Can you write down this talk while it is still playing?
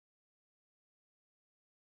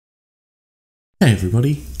Hey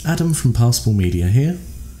everybody, Adam from Passable Media here.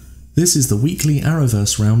 This is the weekly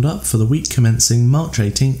Arrowverse Roundup for the week commencing March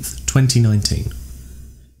 18th, 2019.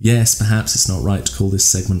 Yes, perhaps it's not right to call this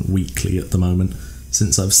segment weekly at the moment,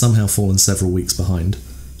 since I've somehow fallen several weeks behind.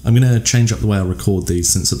 I'm going to change up the way I record these,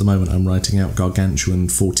 since at the moment I'm writing out gargantuan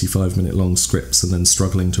 45-minute long scripts and then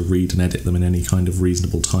struggling to read and edit them in any kind of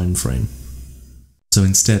reasonable time frame. So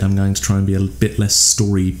instead I'm going to try and be a bit less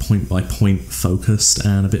story point-by-point focused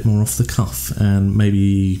and a bit more off the cuff, and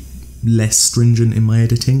maybe less stringent in my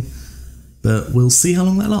editing, but we'll see how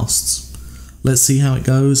long that lasts. Let's see how it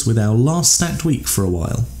goes with our last stacked week for a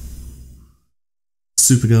while.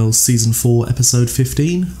 Supergirl Season 4 Episode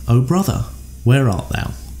 15, Oh Brother, Where Art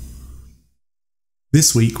Thou?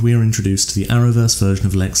 This week we are introduced to the Arrowverse version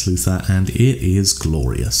of Lex Luthor, and it is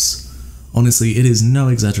glorious. Honestly, it is no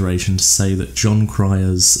exaggeration to say that Jon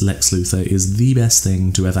Cryer's Lex Luthor is the best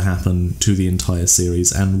thing to ever happen to the entire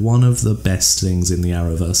series, and one of the best things in the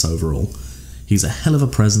Arrowverse overall. He's a hell of a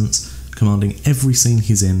presence, commanding every scene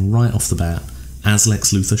he's in right off the bat, as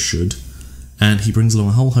Lex Luthor should, and he brings along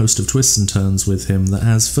a whole host of twists and turns with him that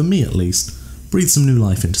has, for me at least, breathed some new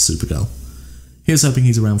life into Supergirl. Here's hoping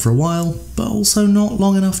he's around for a while, but also not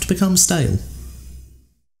long enough to become stale.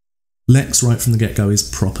 Lex, right from the get-go, is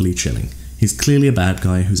properly chilling. He's clearly a bad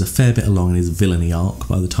guy who's a fair bit along in his villainy arc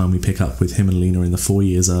by the time we pick up with him and Lena in the 4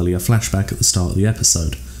 years earlier flashback at the start of the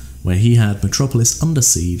episode, where he had Metropolis under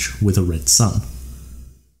siege with a red sun.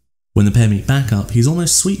 When the pair meet back up, he's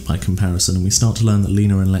almost sweet by comparison, and we start to learn that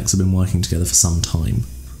Lena and Lex have been working together for some time.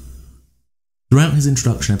 Throughout his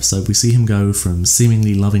introduction episode, we see him go from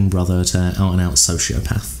seemingly loving brother to out-and-out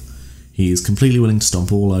sociopath. He's completely willing to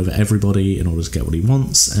stomp all over everybody in order to get what he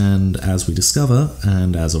wants, and as we discover,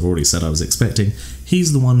 and as I've already said I was expecting,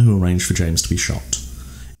 he's the one who arranged for James to be shot.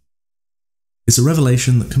 It's a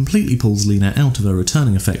revelation that completely pulls Lena out of her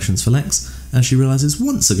returning affections for Lex, as she realises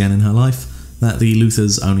once again in her life that the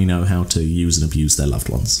Luthors only know how to use and abuse their loved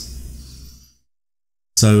ones.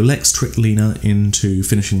 So Lex tricked Lena into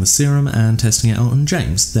finishing the serum and testing it out on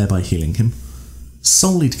James, thereby healing him,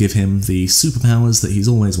 solely to give him the superpowers that he's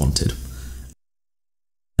always wanted.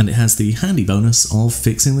 And it has the handy bonus of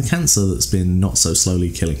fixing the cancer that's been not so slowly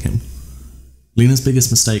killing him. Lena's biggest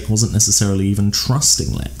mistake wasn't necessarily even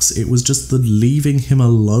trusting Lex, it was just the leaving him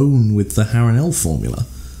alone with the Harrenel formula,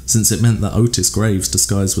 since it meant that Otis Graves,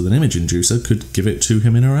 disguised with an image inducer, could give it to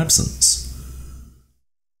him in her absence.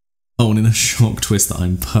 Oh, and in a shock twist that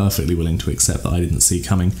I'm perfectly willing to accept that I didn't see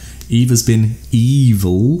coming, Eve has been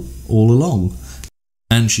evil all along.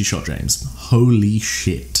 And she shot James. Holy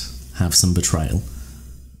shit. Have some betrayal.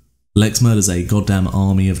 Lex murders a goddamn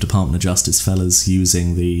army of Department of Justice fellas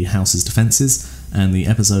using the house's defences, and the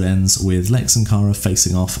episode ends with Lex and Kara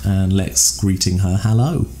facing off and Lex greeting her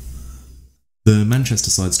hello. The Manchester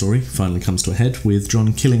side story finally comes to a head, with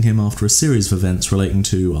John killing him after a series of events relating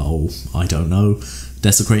to, oh, I don't know,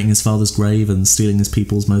 desecrating his father's grave and stealing his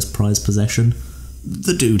people's most prized possession.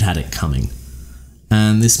 The dude had it coming.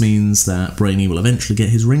 And this means that Brainy will eventually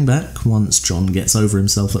get his ring back, once John gets over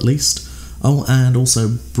himself at least. Oh, and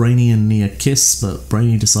also Brainy and Nia kiss, but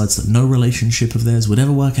Brainy decides that no relationship of theirs would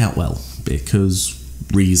ever work out well, because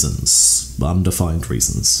reasons. Undefined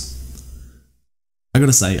reasons. I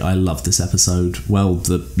gotta say, I love this episode. Well,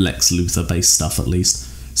 the Lex Luthor based stuff at least.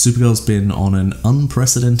 Supergirl's been on an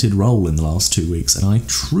unprecedented roll in the last 2 weeks, and I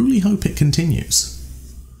truly hope it continues.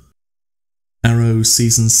 Arrow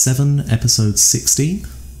Season 7, Episode 16,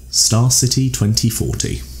 Star City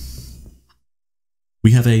 2040.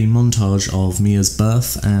 We have a montage of Mia's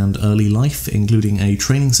birth and early life, including a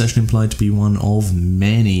training session implied to be one of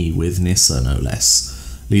many with Nyssa, no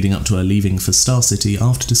less, leading up to her leaving for Star City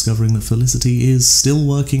after discovering that Felicity is still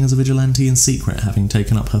working as a vigilante in secret, having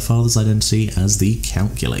taken up her father's identity as the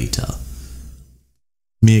Calculator.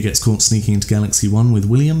 Mia gets caught sneaking into Galaxy 1 with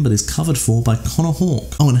William, but is covered for by Connor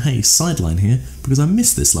Hawke. Oh, and hey, sideline here, because I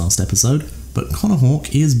missed this last episode, but Connor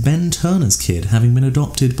Hawke is Ben Turner's kid, having been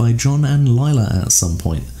adopted by John and Lila at some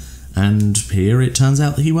point. And here it turns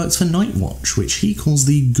out that he works for Nightwatch, which he calls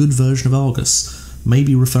the good version of Argus,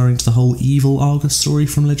 maybe referring to the whole evil Argus story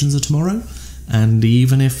from Legends of Tomorrow. And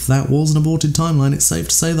even if that was an aborted timeline, it's safe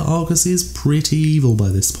to say that Argus is pretty evil by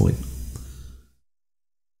this point.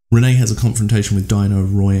 Renee has a confrontation with Dinah,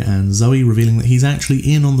 Roy and Zoe, revealing that he's actually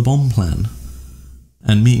in on the bomb plan.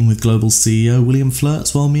 And meeting with Global's CEO, William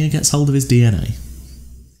flirts while Mia gets hold of his DNA.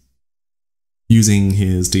 Using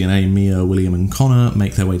his DNA, Mia, William and Connor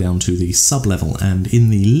make their way down to the sub-level, and in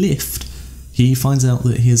the lift, he finds out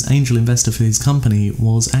that his angel investor for his company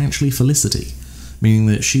was actually Felicity, meaning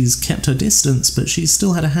that she's kept her distance, but she's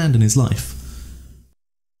still had a hand in his life.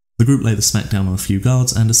 The group lay the smackdown on a few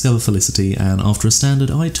guards and discover Felicity, and after a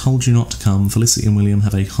standard "I told you not to come," Felicity and William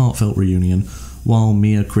have a heartfelt reunion, while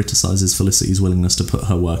Mia criticises Felicity's willingness to put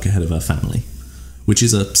her work ahead of her family. Which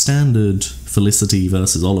is a standard Felicity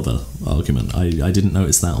versus Oliver argument. I didn't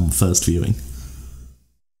notice that on first viewing.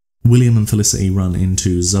 William and Felicity run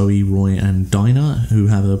into Zoe, Roy and Dinah, who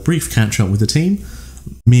have a brief catch-up with the team.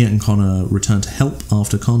 Mia and Connor return to help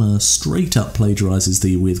after Connor straight up plagiarises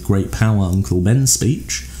the "with great power Uncle Ben"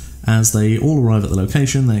 speech. As they all arrive at the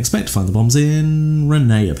location they expect to find the bombs in,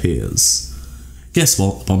 Renee appears. Guess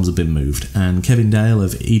what? The bombs have been moved, and Kevin Dale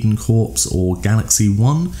of Eden Corps or Galaxy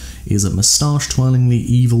 1 is a moustache-twirlingly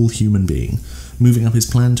evil human being, moving up his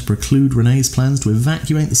plan to preclude Renee's plans to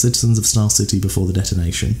evacuate the citizens of Star City before the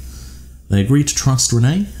detonation. They agree to trust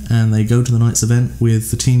Renee, and they go to the night's event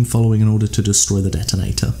with the team following in order to destroy the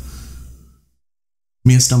detonator.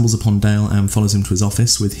 Mia stumbles upon Dale and follows him to his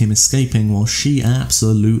office, with him escaping while she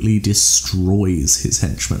absolutely destroys his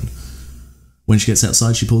henchmen. When she gets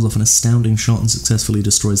outside, she pulls off an astounding shot and successfully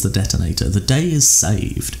destroys the detonator. The day is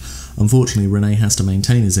saved. Unfortunately, Renee has to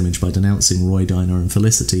maintain his image by denouncing Roy, Dinah and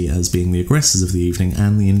Felicity as being the aggressors of the evening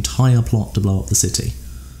and the entire plot to blow up the city.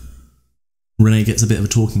 Renee gets a bit of a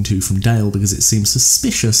talking to from Dale because it seems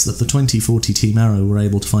suspicious that the 2040 Team Arrow were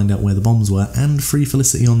able to find out where the bombs were and free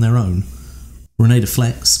Felicity on their own. Renee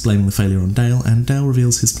deflects, blaming the failure on Dale, and Dale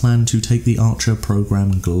reveals his plan to take the Archer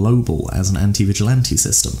program global as an anti-vigilante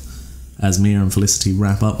system. As Mia and Felicity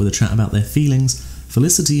wrap up with a chat about their feelings,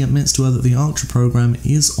 Felicity admits to her that the Archer program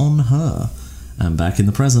is on her, and back in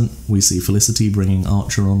the present, we see Felicity bringing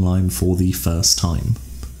Archer online for the first time.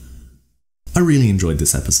 I really enjoyed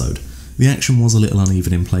this episode. The action was a little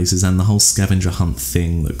uneven in places, and the whole scavenger hunt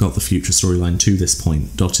thing that got the future storyline to this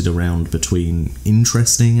point dotted around between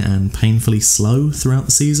interesting and painfully slow throughout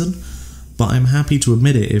the season. But I'm happy to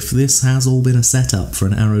admit it, if this has all been a setup for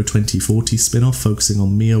an Arrow 2040 spin-off focusing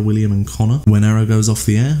on Mia, William and Connor when Arrow goes off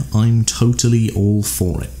the air, I'm totally all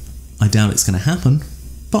for it. I doubt it's going to happen,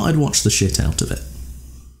 but I'd watch the shit out of it.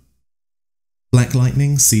 Black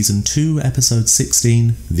Lightning Season 2 Episode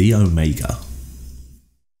 16, The Omega.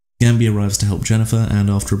 Gambi arrives to help Jennifer, and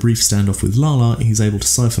after a brief standoff with Lala, he's able to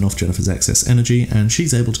siphon off Jennifer's excess energy, and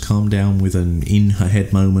she's able to calm down with an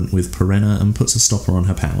in-her-head moment with Perenna and puts a stopper on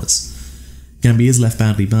her powers. Gambi is left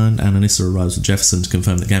badly burned, and Anissa arrives with Jefferson to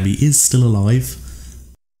confirm that Gambi is still alive,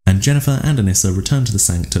 and Jennifer and Anissa return to the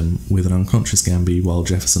Sanctum with an unconscious Gambi while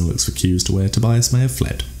Jefferson looks for cues to where Tobias may have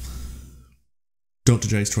fled. Dr.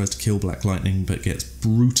 Jace tries to kill Black Lightning, but gets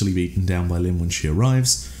brutally beaten down by Lynn when she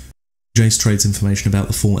arrives. Jace trades information about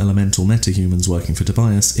the 4 elemental metahumans working for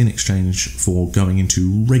Tobias in exchange for going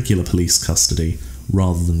into regular police custody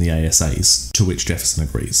rather than the ASAs, to which Jefferson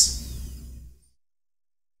agrees.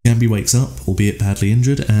 Gambi wakes up, albeit badly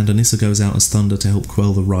injured, and Anissa goes out as Thunder to help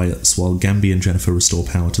quell the riots while Gambi and Jennifer restore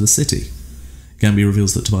power to the city. Gambi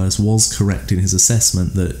reveals that Tobias was correct in his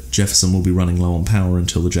assessment that Jefferson will be running low on power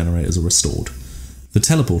until the generators are restored. The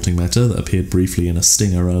teleporting meta that appeared briefly in a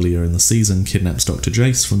stinger earlier in the season kidnaps Dr.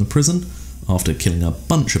 Jace from the prison after killing a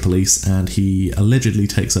bunch of police, and he allegedly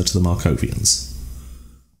takes her to the Markovians.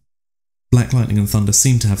 Black Lightning and Thunder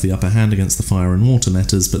seem to have the upper hand against the fire and water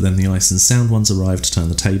metas, but then the ice and sound ones arrive to turn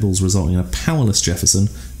the tables, resulting in a powerless Jefferson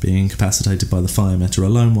being incapacitated by the fire meta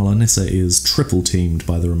alone, while Anissa is triple-teamed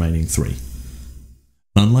by the remaining 3.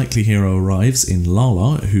 An unlikely hero arrives in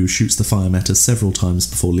Lala, who shoots the fire meta several times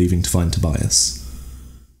before leaving to find Tobias.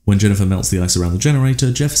 When Jennifer melts the ice around the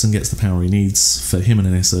generator, Jefferson gets the power he needs for him and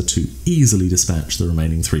Anissa to easily dispatch the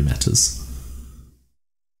remaining 3 metas.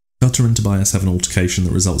 Cutter and Tobias have an altercation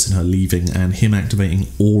that results in her leaving and him activating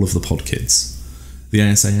all of the pod kids. The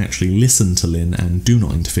ASA actually listen to Lynn and do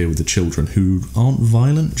not interfere with the children, who aren't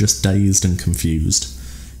violent, just dazed and confused.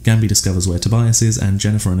 Gambi discovers where Tobias is, and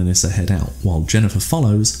Jennifer and Anissa head out, while Jennifer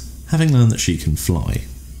follows, having learned that she can fly.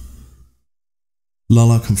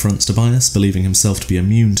 Lala confronts Tobias, believing himself to be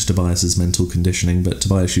immune to Tobias's mental conditioning, but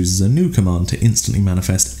Tobias uses a new command to instantly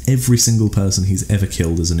manifest every single person he's ever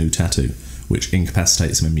killed as a new tattoo, which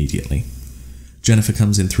incapacitates him immediately. Jennifer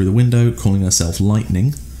comes in through the window, calling herself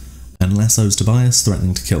Lightning, and lassos Tobias,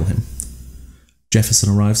 threatening to kill him.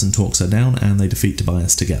 Jefferson arrives and talks her down, and they defeat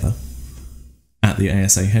Tobias together. At the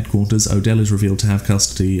ASA headquarters, Odell is revealed to have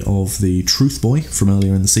custody of the Truth Boy from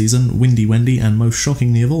earlier in the season, Windy Wendy, and most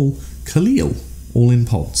shockingly of all, Khalil, all in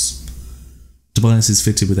pods. Tobias is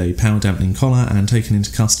fitted with a power-dampening collar and taken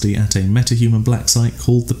into custody at a metahuman black site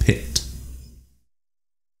called the Pit.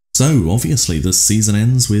 So, obviously, the season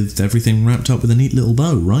ends with everything wrapped up with a neat little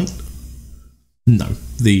bow, right? No.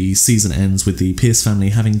 The season ends with the Pierce family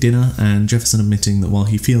having dinner and Jefferson admitting that while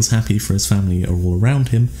he feels happy for his family are all around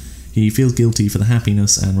him, He feels guilty for the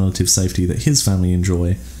happiness and relative safety that his family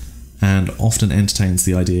enjoy, and often entertains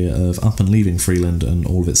the idea of up and leaving Freeland and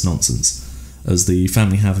all of its nonsense. As the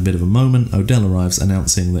family have a bit of a moment, Odell arrives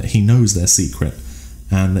announcing that he knows their secret,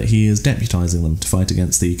 and that he is deputising them to fight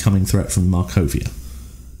against the coming threat from Markovia.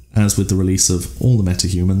 As with the release of all the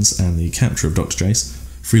metahumans and the capture of Dr. Jace,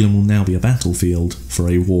 Freeland will now be a battlefield for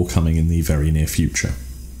a war coming in the very near future.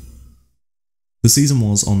 The season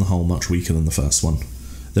was, on the whole, much weaker than the first one.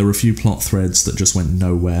 There were a few plot threads that just went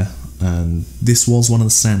nowhere, and this was one of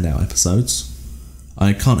the standout episodes.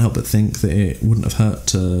 I can't help but think that it wouldn't have hurt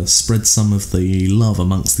to spread some of the love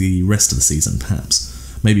amongst the rest of the season, perhaps.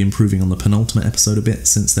 Maybe improving on the penultimate episode a bit,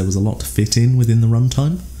 since there was a lot to fit in within the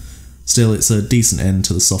runtime. Still, it's a decent end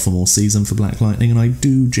to the sophomore season for Black Lightning, and I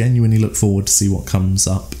do genuinely look forward to see what comes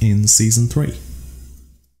up in Season 3.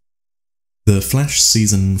 The Flash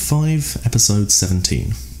Season 5, Episode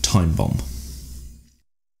 17, Time Bomb.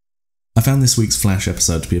 I found this week's Flash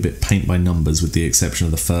episode to be a bit paint by numbers with the exception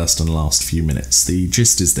of the first and last few minutes. The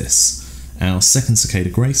gist is this. Our second cicada,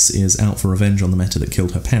 Grace, is out for revenge on the Meta that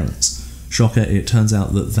killed her parents. Shocker, it turns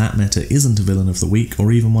out that Meta isn't a villain of the week,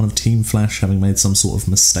 or even one of Team Flash having made some sort of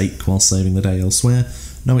mistake while saving the day elsewhere.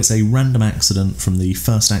 No, it's a random accident from the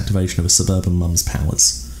first activation of a suburban mum's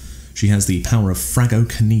powers. She has the power of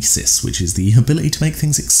phragokinesis, which is the ability to make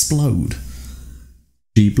things explode.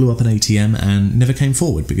 She blew up an ATM and never came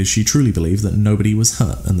forward because she truly believed that nobody was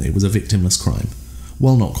hurt and that it was a victimless crime.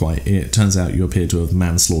 Well, not quite. It turns out you appear to have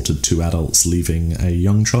manslaughtered 2 adults, leaving a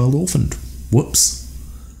young child orphaned. Whoops.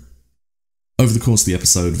 Over the course of the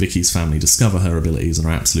episode, Vicky's family discover her abilities and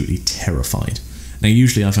are absolutely terrified. Now,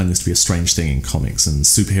 usually I find this to be a strange thing in comics and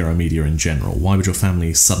superhero media in general. Why would your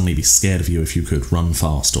family suddenly be scared of you if you could run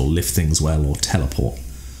fast or lift things well or teleport?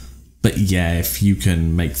 But yeah, if you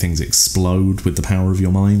can make things explode with the power of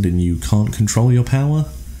your mind and you can't control your power,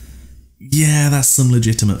 yeah, that's some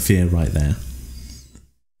legitimate fear right there.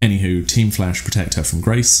 Anywho, Team Flash protect her from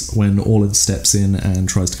Grace when Orland steps in and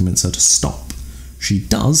tries to convince her to stop. She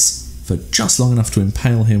does, for just long enough to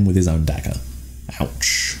impale him with his own dagger.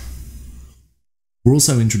 Ouch. We're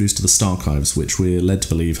also introduced to the Starchives, which we're led to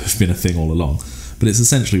believe have been a thing all along, but it's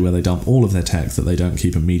essentially where they dump all of their tech that they don't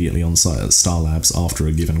keep immediately on site at Star Labs after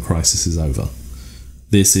a given crisis is over.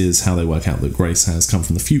 This is how they work out that Grace has come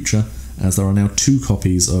from the future, as there are now 2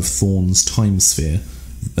 copies of Thorne's Time Sphere,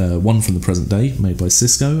 one from the present day, made by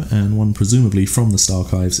Cisco, and one presumably from the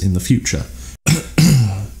Starchives in the future.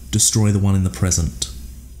 Destroy the one in the present.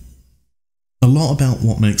 A lot about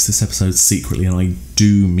what makes this episode secretly, and I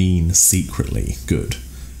do mean secretly, good,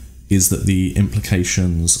 is that the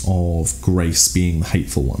implications of Grace being the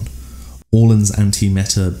hateful one. Orland's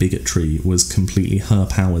anti-meta bigotry was completely her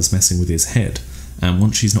powers messing with his head, and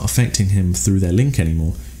once she's not affecting him through their link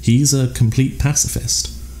anymore, he's a complete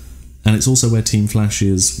pacifist. And it's also where Team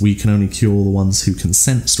Flash's "we can only cure the ones who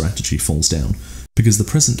consent" strategy falls down, because the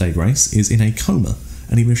present-day Grace is in a coma,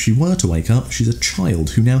 and even if she were to wake up, she's a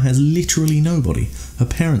child who now has literally nobody. Her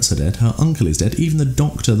parents are dead, her uncle is dead, even the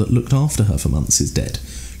doctor that looked after her for months is dead.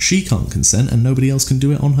 She can't consent and nobody else can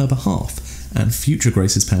do it on her behalf, and future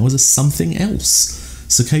Grace's powers are something else.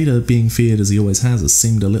 Cicada being feared as he always has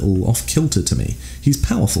seemed a little off-kilter to me. He's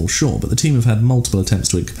powerful, sure, but the team have had multiple attempts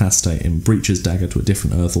to incapacitate him, breach his dagger to a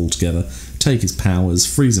different Earth altogether, take his powers,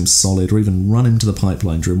 freeze him solid, or even run him to the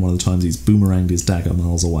pipeline during one of the times he's boomeranged his dagger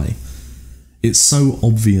miles away. It's so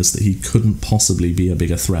obvious that he couldn't possibly be a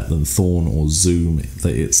bigger threat than Thorne or Zoom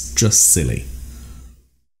that it's just silly.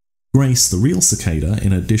 Grace, the real cicada,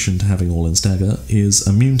 in addition to having Orland's dagger, is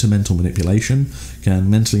immune to mental manipulation, can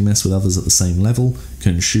mentally mess with others at the same level,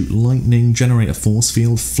 can shoot lightning, generate a force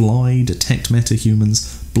field, fly, detect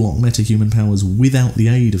metahumans, block metahuman powers without the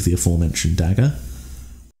aid of the aforementioned dagger.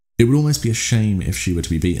 It would almost be a shame if she were to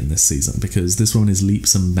be beaten this season, because this woman is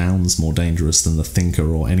leaps and bounds more dangerous than the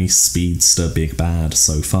Thinker or any speedster big bad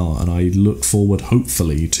so far, and I look forward,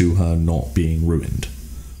 hopefully, to her not being ruined.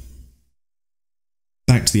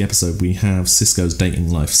 Back to the episode, we have Cisco's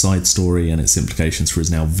dating life side story and its implications for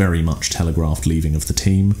his now very much telegraphed leaving of the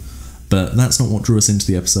team, but that's not what drew us into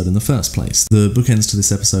the episode in the first place. The bookends to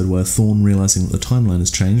this episode were Thorne realising that the timeline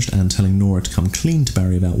has changed and telling Nora to come clean to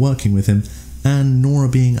Barry about working with him, and Nora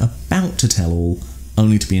being about to tell all,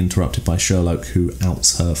 only to be interrupted by Sherlock, who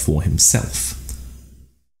outs her for himself.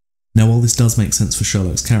 Now, while this does make sense for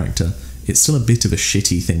Sherlock's character, it's still a bit of a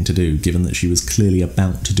shitty thing to do, given that she was clearly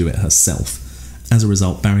about to do it herself. As a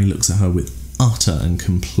result, Barry looks at her with utter and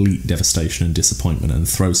complete devastation and disappointment and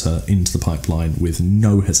throws her into the pipeline with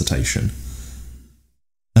no hesitation.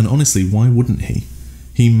 And honestly, why wouldn't he?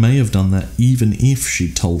 He may have done that even if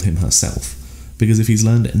she'd told him herself, because if he's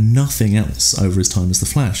learned nothing else over his time as the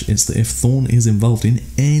Flash, it's that if Thorne is involved in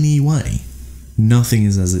any way, nothing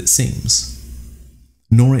is as it seems.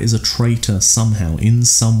 Nora is a traitor somehow, in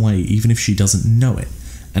some way, even if she doesn't know it.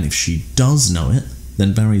 And if she does know it,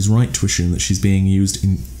 then Barry's right to assume that she's being used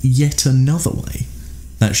in yet another way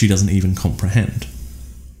that she doesn't even comprehend.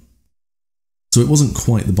 So it wasn't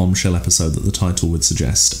quite the bombshell episode that the title would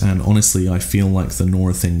suggest, and honestly I feel like the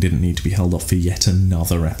Nora thing didn't need to be held off for yet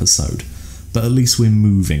another episode. But at least we're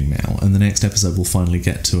moving now, and the next episode will finally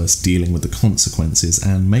get to us dealing with the consequences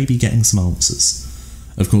and maybe getting some answers.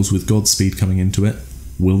 Of course, with Godspeed coming into it,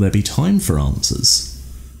 will there be time for answers?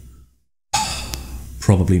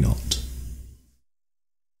 Probably not.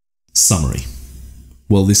 Summary.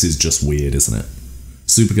 Well, this is just weird, isn't it?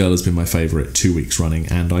 Supergirl has been my favourite 2 weeks running,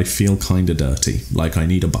 and I feel kinda dirty, like I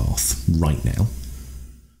need a bath right now.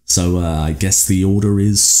 So I guess the order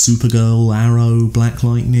is Supergirl, Arrow, Black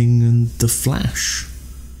Lightning, and The Flash.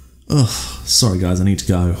 Ugh, sorry guys, I need to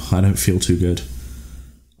go. I don't feel too good.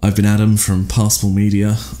 I've been Adam from Passable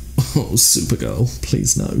Media. Oh, Supergirl,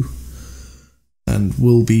 please no. And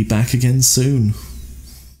we'll be back again soon.